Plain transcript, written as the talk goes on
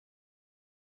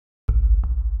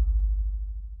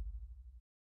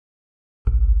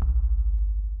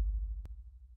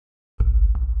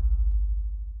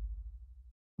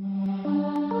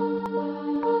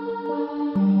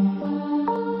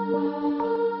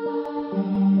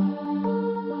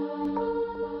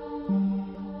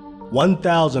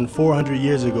1,400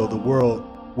 years ago, the world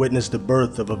witnessed the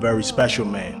birth of a very special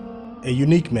man, a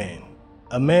unique man,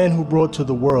 a man who brought to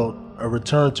the world a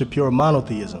return to pure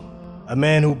monotheism, a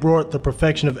man who brought the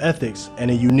perfection of ethics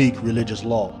and a unique religious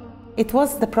law. It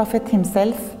was the Prophet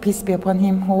himself, peace be upon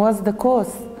him, who was the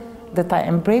cause that I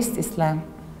embraced Islam.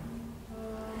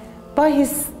 By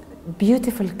his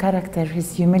beautiful character,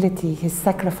 his humility, his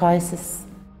sacrifices.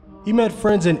 He met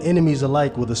friends and enemies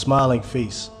alike with a smiling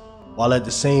face, while at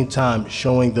the same time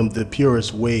showing them the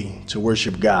purest way to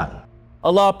worship God.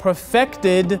 Allah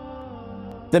perfected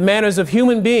the manners of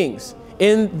human beings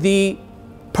in the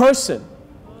person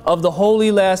of the holy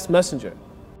last messenger.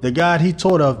 The God he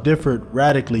taught of differed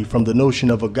radically from the notion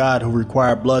of a God who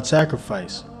required blood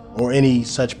sacrifice or any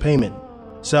such payment.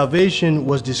 Salvation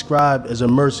was described as a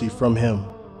mercy from him,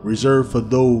 reserved for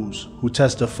those who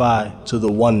testify to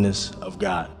the oneness of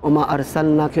God. وَمَا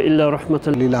أَرْسَلْنَاكَ إِلَّا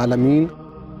رَحْمَةً لِلْعَالَمِينَ.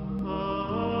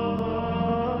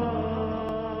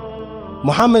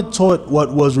 Muhammad taught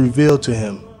what was revealed to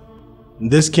him.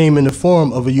 This came in the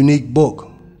form of a unique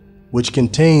book, which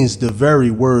contains the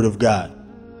very word of God.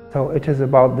 So it is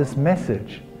about this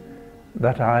message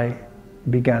that I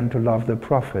began to love the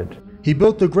Prophet. He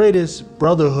built the greatest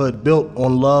brotherhood built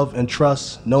on love and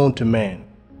trust known to man.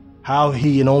 How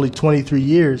he, in only 23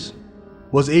 years,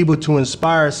 was able to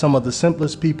inspire some of the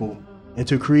simplest people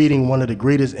into creating one of the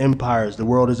greatest empires the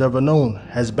world has ever known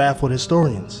has baffled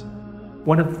historians.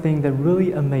 One of the things that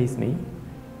really amazed me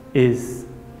is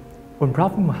when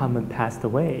Prophet Muhammad passed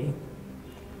away,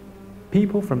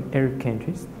 people from Arab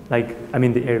countries,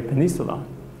 the Arab Peninsula,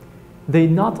 they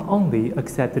not only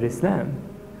accepted Islam,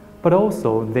 but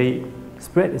also they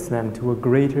spread Islam to a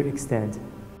greater extent.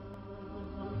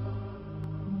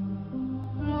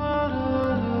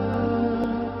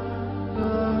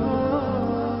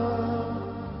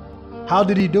 How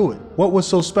did he do it? What was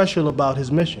so special about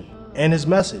his mission and his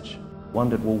message?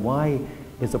 Wondered, well, why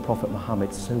is the Prophet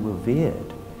Muhammad so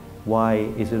revered? Why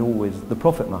is it always the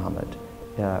Prophet Muhammad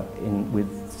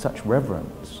with such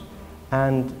reverence?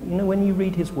 And you know, when you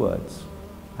read his words,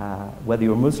 whether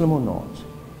you're a Muslim or not,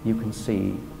 you can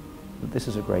see that this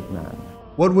is a great man.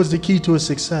 What was the key to his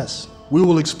success? We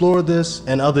will explore this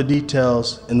and other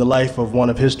details in the life of one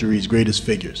of history's greatest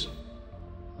figures.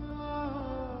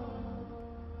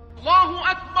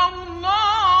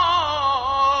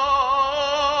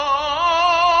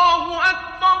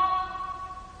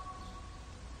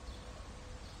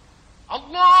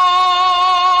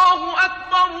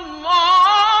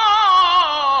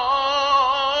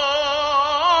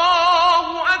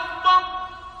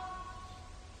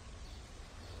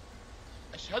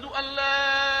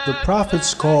 The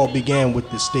Prophet's call began with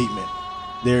the statement,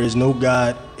 "There is no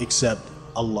God except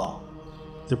Allah."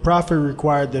 The Prophet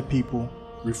required that people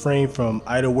refrain from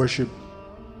idol worship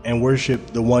and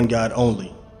worship the one God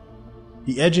only.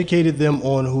 He educated them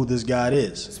on who this God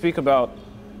is. Speak about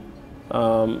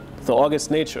the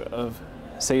august nature of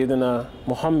Sayyidina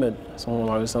Muhammad,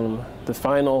 the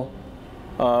final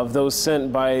of those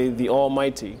sent by the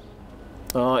Almighty.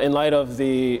 In light of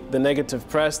the negative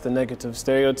press, the negative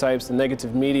stereotypes, the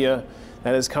negative media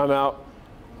that has come out,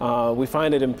 we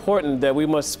find it important that we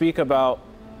must speak about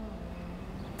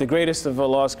the greatest of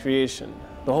Allah's creation,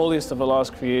 the holiest of Allah's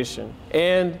creation,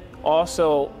 and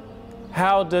also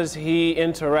how does he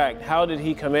interact, how did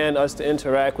he command us to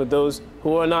interact with those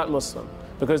who are not Muslim,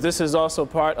 because this is also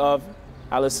part of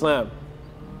Al-Islam.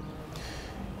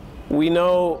 We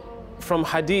know from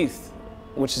hadith,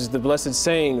 which is the blessed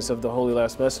sayings of the Holy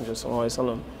Last Messenger,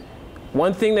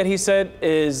 one thing that he said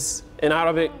is, in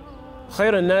Arabic,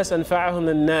 خَيْرُ النَّاسِ أَنْفَعُهُمْ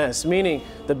لِلنَّاسِ, meaning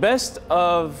the best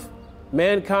of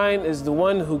mankind is the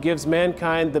one who gives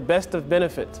mankind the best of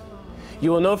benefit.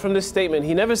 You will know from this statement,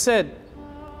 he never said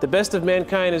the best of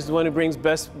mankind is the one who brings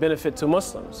best benefit to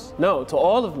Muslims. No, to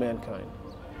all of mankind.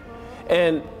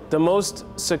 And the most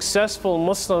successful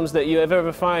Muslims that you've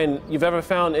ever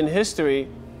found in history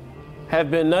have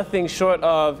been nothing short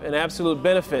of an absolute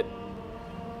benefit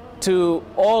to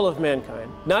all of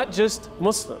mankind, not just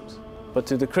Muslims, but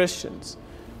to the Christians,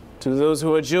 to those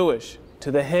who are Jewish, to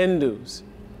the Hindus,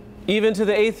 even to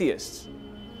the atheists,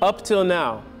 up till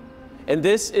now. And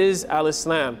this is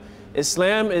Al-Islam.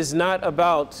 Islam is not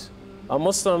about a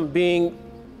Muslim being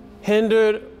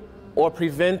hindered or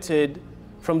prevented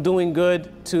from doing good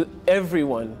to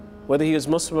everyone, whether he is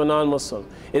Muslim or non-Muslim.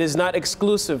 It is not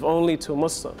exclusive only to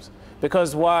Muslims.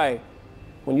 Because why?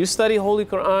 When you study Holy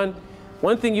Quran,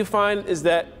 one thing you find is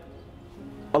that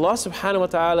Allah subhanahu wa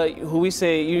ta'ala, who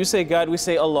you say God, we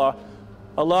say Allah.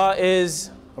 Allah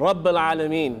is Rabb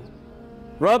al-Alameen.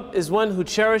 Rabb is one who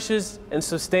cherishes and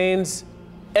sustains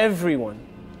everyone.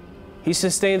 He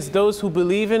sustains those who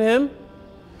believe in him,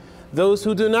 those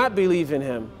who do not believe in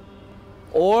him.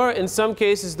 Or in some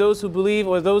cases, those who believe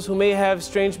or those who may have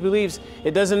strange beliefs.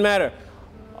 It doesn't matter.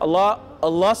 Allah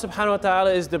subhanahu wa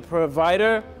ta'ala is the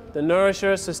provider, the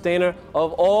nourisher, sustainer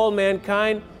of all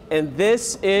mankind. And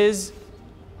this is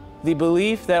the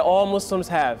belief that all Muslims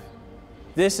have.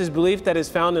 This is belief that is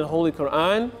found in the Holy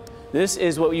Quran. This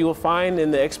is what you will find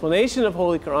in the explanation of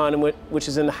Holy Quran, which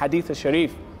is in the Hadith of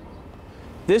Sharif.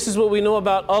 This is what we know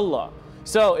about Allah.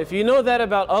 So if you know that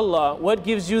about Allah, what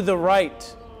gives you the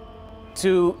right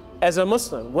to, as a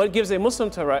Muslim, what gives a Muslim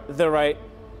the right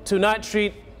to not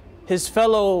treat his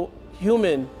fellow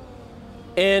human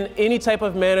in any type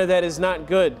of manner that is not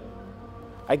good?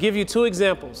 I give you two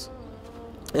examples.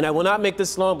 And I will not make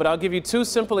this long, but I'll give you two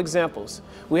simple examples.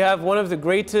 We have one of the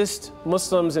greatest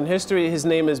Muslims in history. His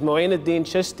name is Mu'in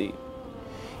Chishti.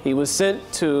 He was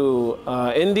sent to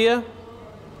India,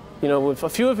 with a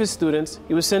few of his students.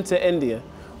 He was sent to India.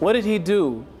 What did he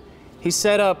do? He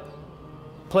set up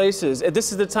places.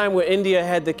 This is the time where India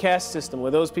had the caste system,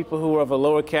 where those people who were of a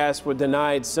lower caste were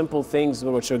denied simple things,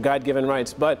 which are God-given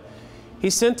rights. But he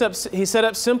set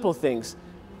up simple things: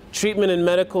 treatment in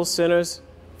medical centers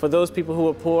for those people who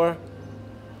are poor,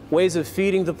 ways of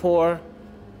feeding the poor,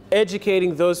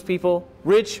 educating those people,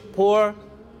 rich, poor,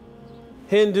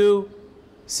 Hindu,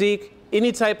 Sikh,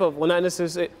 any type of, well, not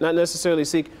necessarily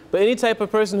Sikh, but any type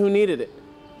of person who needed it.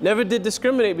 Never did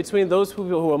discriminate between those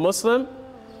people who were Muslim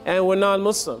and were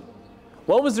non-Muslim.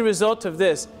 What was the result of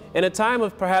this? In a time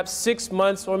of perhaps 6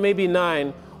 months or maybe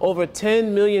 9, over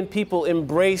 10 million people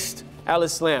embraced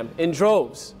Al-Islam in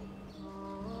droves.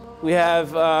 We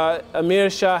have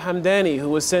Amir Shah Hamdani, who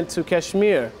was sent to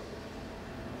Kashmir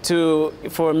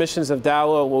for missions of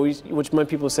dawah, which many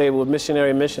people say were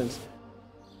missionary missions.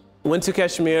 Went to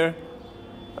Kashmir,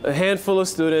 a handful of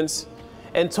students,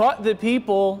 and taught the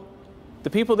people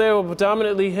there were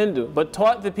predominantly Hindu, but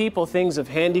taught the people things of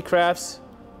handicrafts,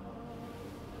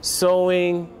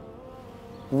 sewing,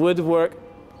 woodwork,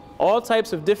 all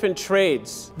types of different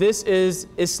trades. This is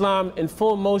Islam in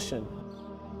full motion.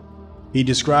 He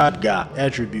described God's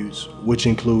attributes, which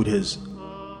include his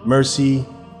mercy,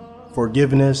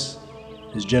 forgiveness,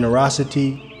 his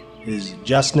generosity, his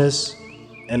justness,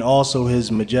 and also his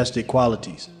majestic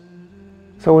qualities.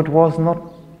 So it was not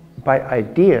by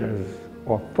ideas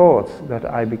or thoughts that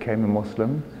I became a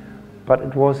Muslim, but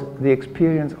it was the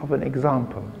experience of an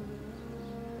example.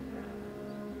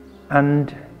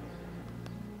 And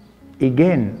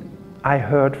again, I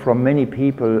heard from many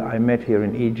people I met here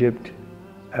in Egypt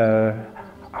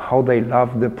how they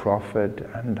loved the Prophet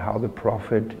and how the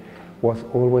Prophet was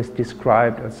always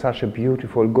described as such a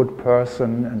beautiful, good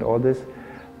person and all this.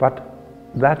 But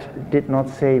that did not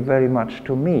say very much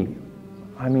to me.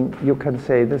 I mean, you can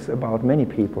say this about many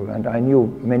people, and I knew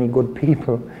many good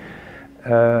people.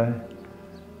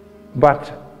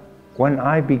 But when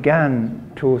I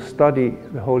began to study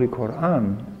the Holy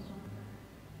Quran,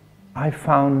 I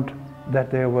found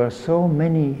that there were so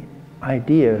many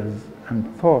ideas and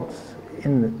thoughts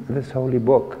in this holy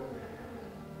book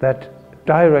that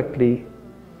directly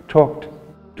talked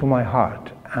to my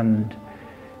heart and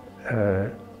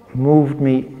moved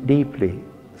me deeply.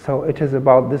 So it is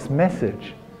about this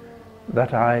message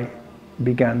that I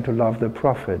began to love the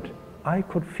Prophet. I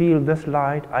could feel this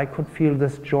light, I could feel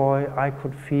this joy, I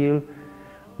could feel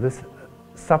this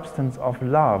substance of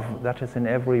love that is in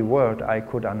every word I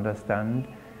could understand,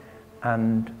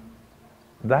 and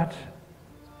that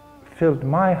filled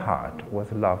my heart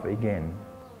with love again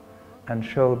and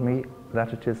showed me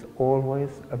that it is always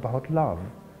about love.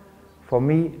 For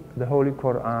me, the Holy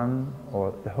Quran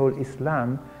or the whole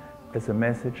Islam is a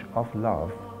message of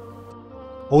love.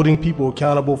 Holding people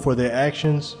accountable for their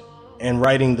actions and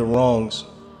righting the wrongs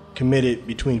committed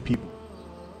between people.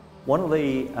 One of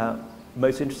the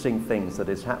most interesting things that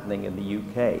is happening in the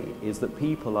UK is that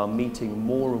people are meeting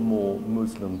more and more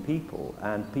Muslim people,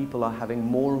 and people are having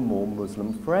more and more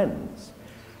Muslim friends.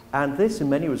 And this, in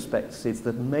many respects, is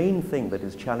the main thing that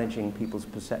is challenging people's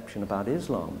perception about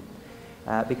Islam.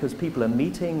 Because people are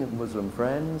meeting Muslim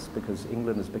friends, because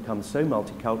England has become so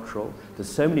multicultural, there's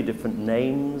so many different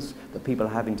names that people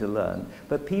are having to learn,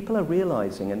 but people are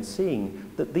realizing and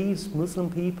seeing that these Muslim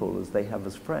people, as they have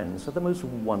as friends, are the most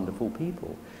wonderful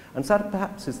people. And so that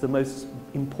perhaps is the most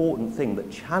important thing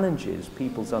that challenges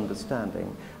people's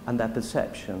understanding and their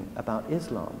perception about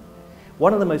Islam.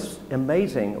 One of the most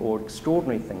amazing or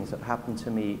extraordinary things that happened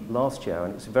to me last year,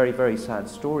 and it's a very, very sad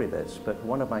story this, but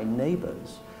one of my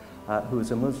neighbors, who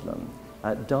was a Muslim,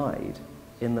 died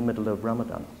in the middle of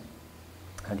Ramadan.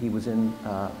 And he was in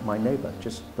my neighbor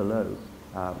just below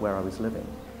where I was living.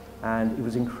 And it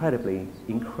was incredibly,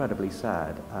 incredibly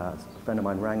sad. A friend of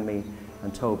mine rang me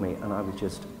and told me, and I was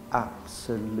just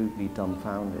absolutely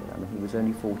dumbfounded. I mean, he was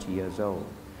only 40 years old.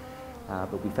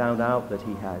 But we found out that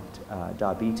he had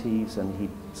diabetes and he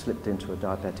slipped into a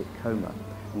diabetic coma,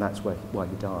 and that's why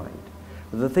he died.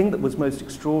 But the thing that was most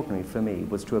extraordinary for me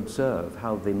was to observe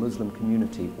how the Muslim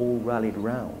community all rallied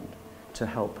round to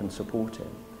help and support him.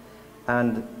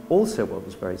 And also what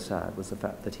was very sad was the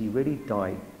fact that he really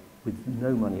died with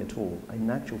no money at all. In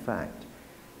actual fact,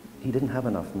 he didn't have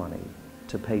enough money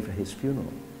to pay for his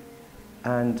funeral.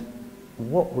 And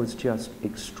what was just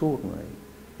extraordinary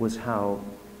was how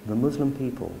the Muslim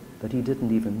people that he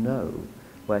didn't even know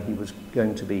where he was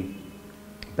going to be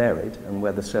buried and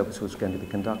where the service was going to be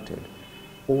conducted,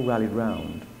 all rallied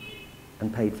round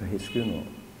and paid for his funeral.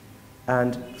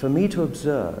 And for me to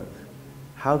observe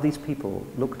how these people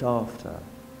looked after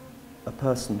a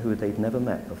person who they'd never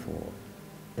met before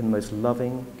in the most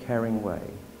loving, caring way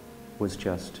was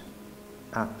just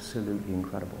absolutely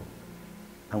incredible.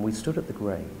 And we stood at the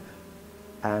grave,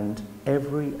 and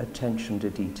every attention to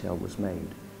detail was made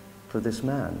for this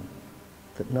man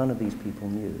that none of these people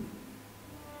knew.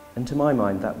 And to my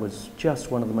mind, that was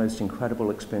just one of the most incredible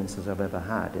experiences I've ever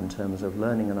had in terms of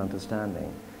learning and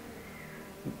understanding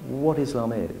what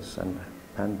Islam is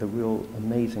and the real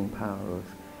amazing power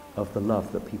of the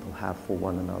love that people have for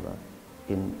one another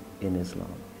in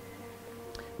Islam.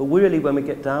 But really, when we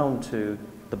get down to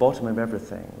the bottom of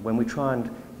everything, when we try and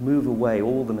move away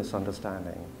all the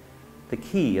misunderstanding, the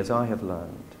key, as I have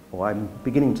learned, or I'm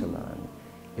beginning to learn,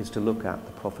 is to look at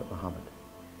the Prophet Muhammad.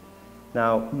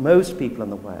 Now, most people in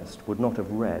the West would not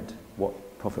have read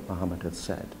what Prophet Muhammad had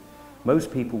said.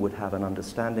 Most people would have an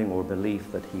understanding or a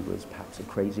belief that he was perhaps a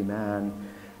crazy man,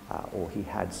 or he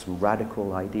had some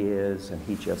radical ideas and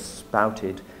he just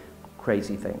spouted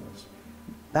crazy things.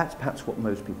 That's perhaps what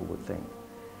most people would think.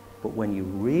 But when you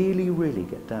really, really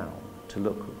get down to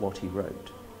look at what he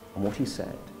wrote and what he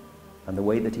said and the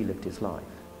way that he lived his life,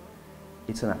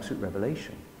 it's an absolute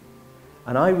revelation.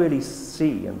 And I really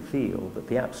see and feel that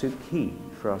the absolute key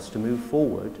for us to move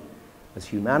forward as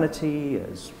humanity,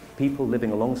 as people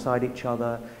living alongside each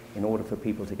other, in order for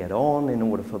people to get on, in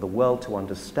order for the world to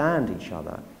understand each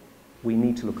other, we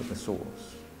need to look at the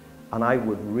source. And I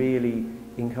would really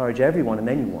encourage everyone and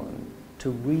anyone to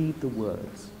read the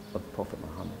words of Prophet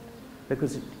Muhammad,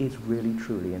 because it is really,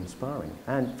 truly inspiring.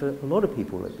 And for a lot of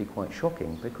people, it'd be quite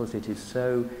shocking because it is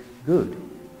so good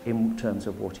in terms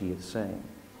of what he is saying.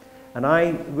 And I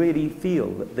really feel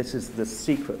that this is the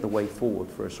secret, the way forward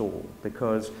for us all,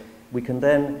 because we can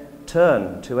then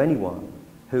turn to anyone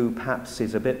who perhaps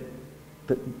is a bit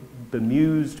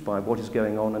bemused by what is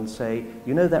going on and say,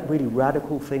 you know that really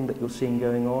radical thing that you're seeing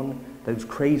going on, those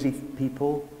crazy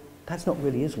people, that's not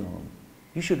really Islam.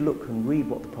 You should look and read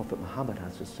what the Prophet Muhammad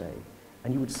has to say,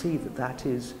 and you would see that that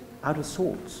is out of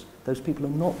sorts. Those people are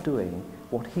not doing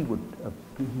what he would have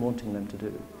been wanting them to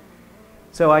do.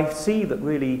 So I see that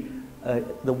really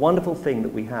the wonderful thing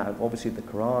that we have, obviously the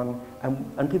Quran,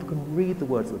 and people can read the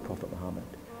words of the Prophet Muhammad,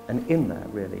 and in that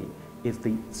really is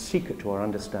the secret to our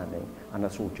understanding and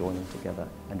us all joining together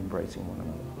and embracing one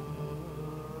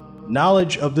another.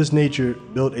 Knowledge of this nature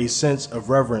built a sense of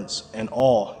reverence and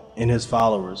awe in his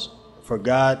followers for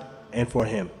God and for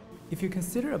him. If you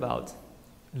consider about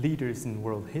leaders in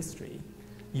world history,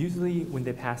 usually when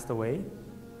they passed away,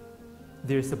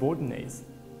 their subordinates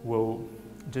will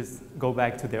just go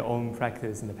back to their own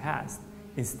practice in the past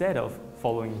instead of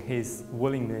following his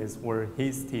willingness or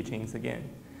his teachings again.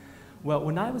 Well,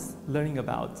 when I was learning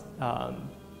about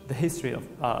the history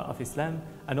of Islam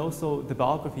and also the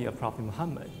biography of Prophet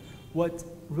Muhammad, what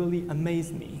really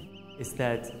amazed me is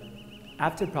that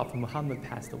after Prophet Muhammad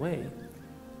passed away,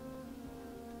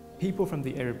 people from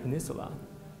the Arab Peninsula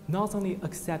not only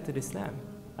accepted Islam,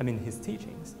 I mean his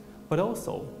teachings, but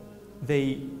also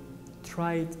they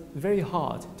tried very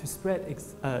hard to spread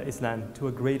Islam to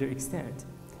a greater extent,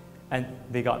 and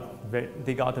they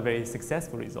got a very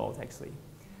successful result actually.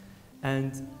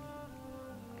 And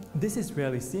this is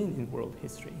rarely seen in world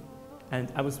history.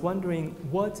 And I was wondering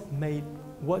what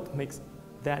makes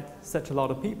that such a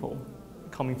lot of people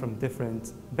coming from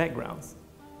different backgrounds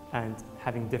and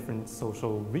having different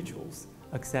social rituals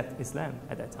accept Islam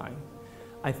at that time.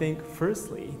 I think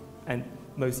firstly and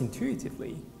most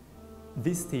intuitively,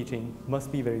 this teaching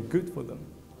must be very good for them.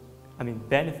 I mean,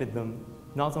 benefit them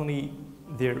not only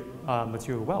their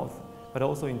material wealth, but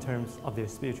also in terms of their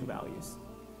spiritual values.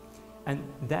 And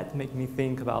that made me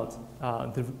think about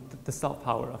the soft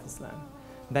power of Islam.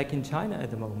 Back in China at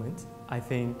the moment, I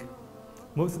think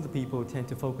most of the people tend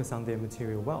to focus on their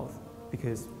material wealth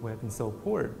because we have been so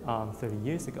poor 30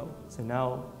 years ago. So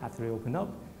now, after we open up,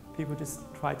 People just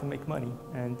try to make money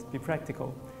and be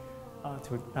practical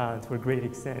to a great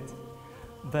extent.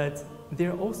 But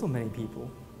there are also many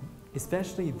people,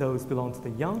 especially those belong to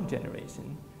the young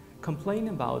generation, complain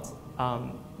about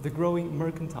the growing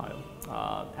mercantile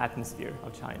atmosphere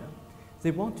of China.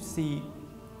 They want to see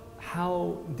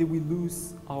how did we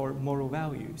lose our moral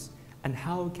values and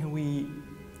how can we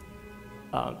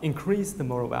increase the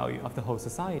moral value of the whole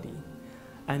society.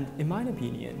 And in my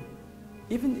opinion,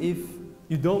 even if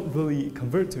you don't really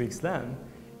convert to Islam,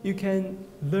 you can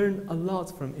learn a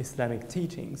lot from Islamic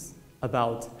teachings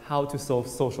about how to solve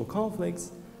social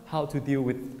conflicts, how to deal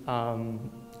with,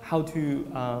 how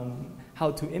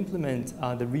to implement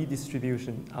the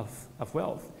redistribution of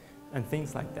wealth and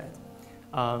things like that.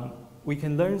 We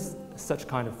can learn such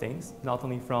kind of things not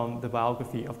only from the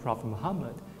biography of Prophet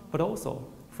Muhammad, but also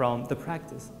from the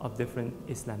practice of different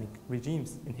Islamic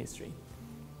regimes in history.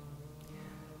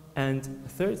 And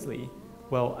thirdly,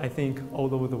 well, I think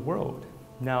all over the world,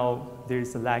 now there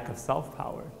is a lack of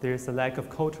self-power, there is a lack of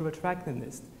cultural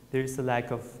attractiveness, there is a lack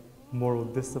of moral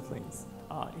disciplines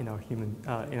in our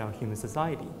human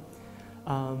society.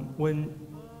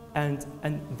 And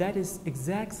that is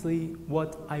exactly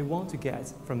what I want to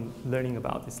get from learning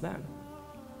about Islam.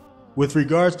 With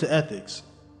regards to ethics,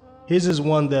 his is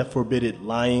one that forbidded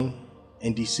lying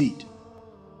and deceit,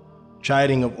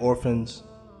 chiding of orphans,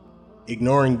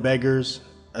 ignoring beggars,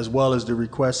 as well as the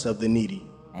requests of the needy.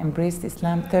 I embraced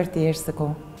Islam 30 years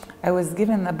ago. I was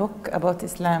given a book about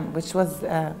Islam, which was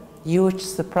a huge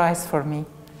surprise for me,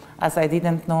 as I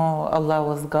didn't know Allah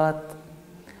was God,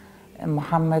 and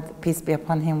Muhammad, peace be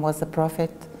upon him, was a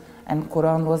prophet, and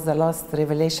Quran was the last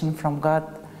revelation from God.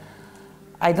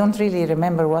 I don't really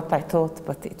remember what I thought,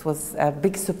 but it was a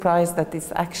big surprise that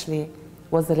this actually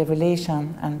was a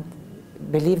revelation and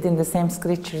believed in the same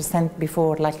scriptures sent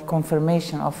before, like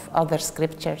confirmation of other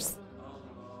scriptures.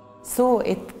 So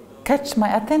it caught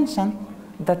my attention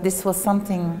that this was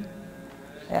something,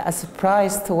 a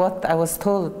surprise to what I was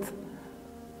told.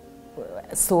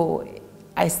 So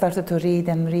I started to read,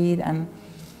 and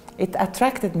it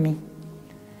attracted me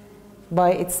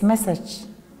by its message.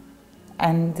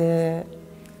 And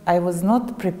I was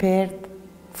not prepared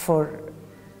for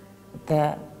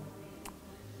that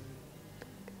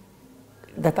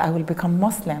I will become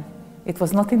Muslim. It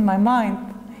was not in my mind.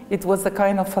 It was a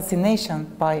kind of fascination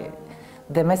by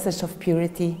the message of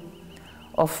purity,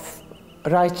 of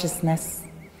righteousness,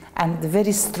 and the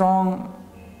very strong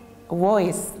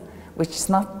voice, which is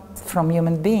not from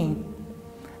human being.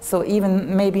 So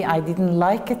even maybe I didn't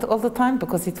like it all the time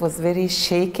because it was very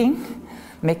shaking,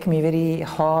 make me very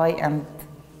high and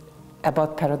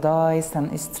about paradise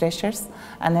and its treasures.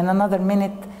 And in another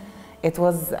minute, it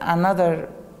was another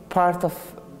part of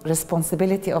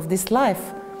responsibility of this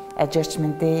life. At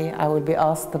Judgment Day, I will be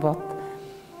asked about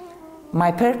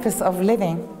my purpose of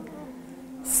living.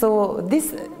 So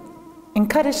this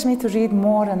encouraged me to read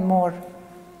more and more.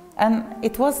 And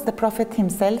it was the Prophet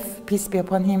himself, peace be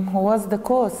upon him, who was the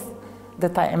cause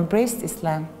that I embraced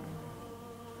Islam.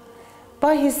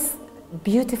 By his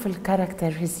beautiful character,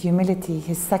 his humility,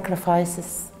 his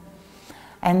sacrifices,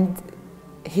 and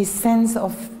his sense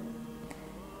of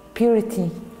purity,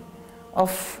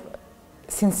 of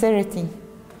sincerity,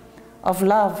 of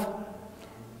love.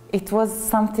 It was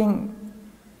something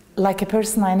like a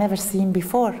person I never seen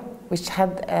before, which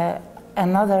had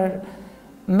another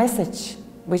message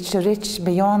which reached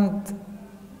beyond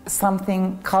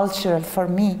something cultural for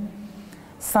me,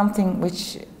 something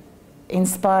which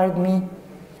inspired me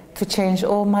to change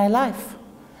all my life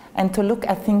and to look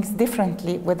at things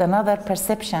differently with another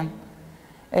perception.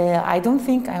 I don't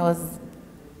think I was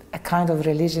a kind of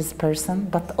religious person,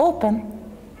 but open.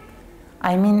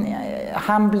 I mean,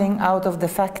 humbling out of the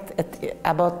fact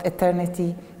about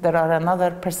eternity, there are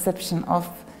another perception of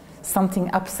something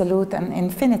absolute and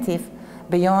infinitive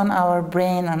beyond our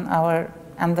brain and our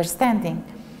understanding.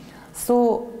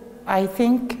 So I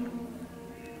think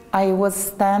I was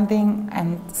standing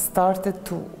and started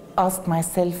to ask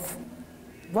myself,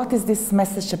 what is this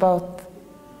message about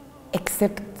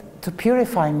except to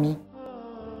purify me?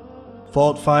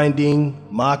 Fault-finding,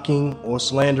 mocking, or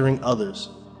slandering others,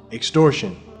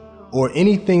 extortion, or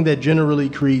anything that generally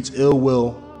creates ill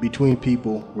will between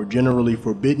people were generally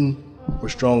forbidden or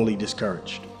strongly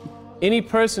discouraged. Any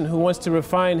person who wants to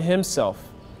refine himself,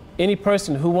 any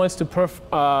person who wants to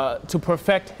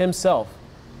perfect himself,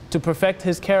 to perfect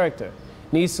his character,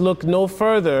 needs to look no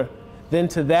further than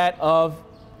to that of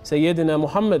Sayyidina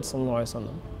Muhammad sallallahu alaihi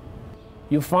wasallam.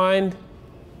 You find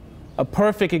a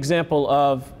perfect example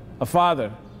of a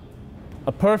father,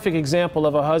 a perfect example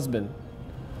of a husband,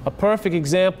 a perfect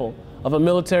example of a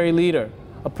military leader,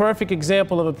 a perfect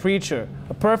example of a preacher,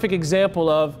 a perfect example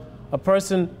of a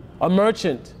person, a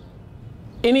merchant,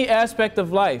 any aspect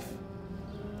of life.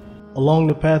 Along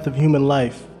the path of human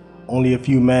life, only a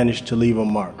few managed to leave a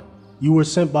mark. You were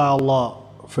sent by Allah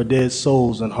for dead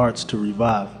souls and hearts to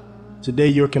revive. Today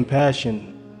your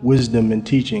compassion, wisdom, and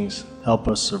teachings help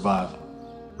us survive.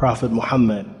 Prophet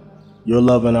Muhammad, your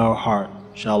love in our heart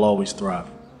shall always thrive.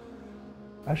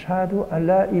 أشهد أن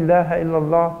لا إله إلا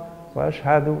الله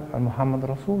وأشهد أن محمد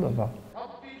رسول الله.